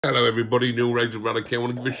Hello everybody, Neil Razor Ruddock here. I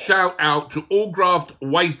want to give a shout out to All Graft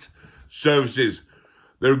Waste Services.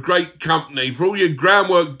 They're a great company for all your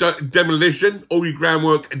groundwork demolition,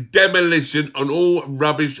 and all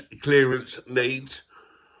rubbish clearance needs.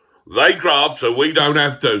 They graft so we don't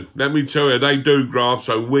have to. Let me tell you, they do graft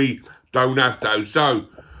so we don't have to. So,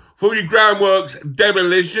 for all your groundworks,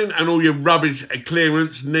 demolition and all your rubbish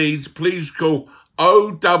clearance needs, please call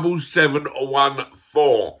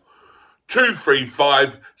 07714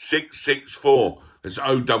 235 664. It's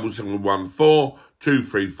 07714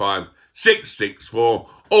 235 664.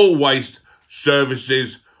 All waste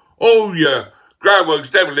services, all your groundworks,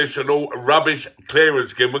 demolition, all rubbish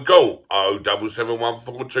clearance. Give them a call.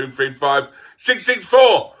 07714 235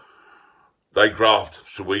 664. They graft,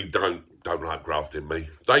 so we don't like grafting me.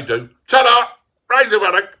 They do. Ta-da! Razor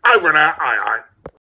Ruddock, over and out. Aye, aye.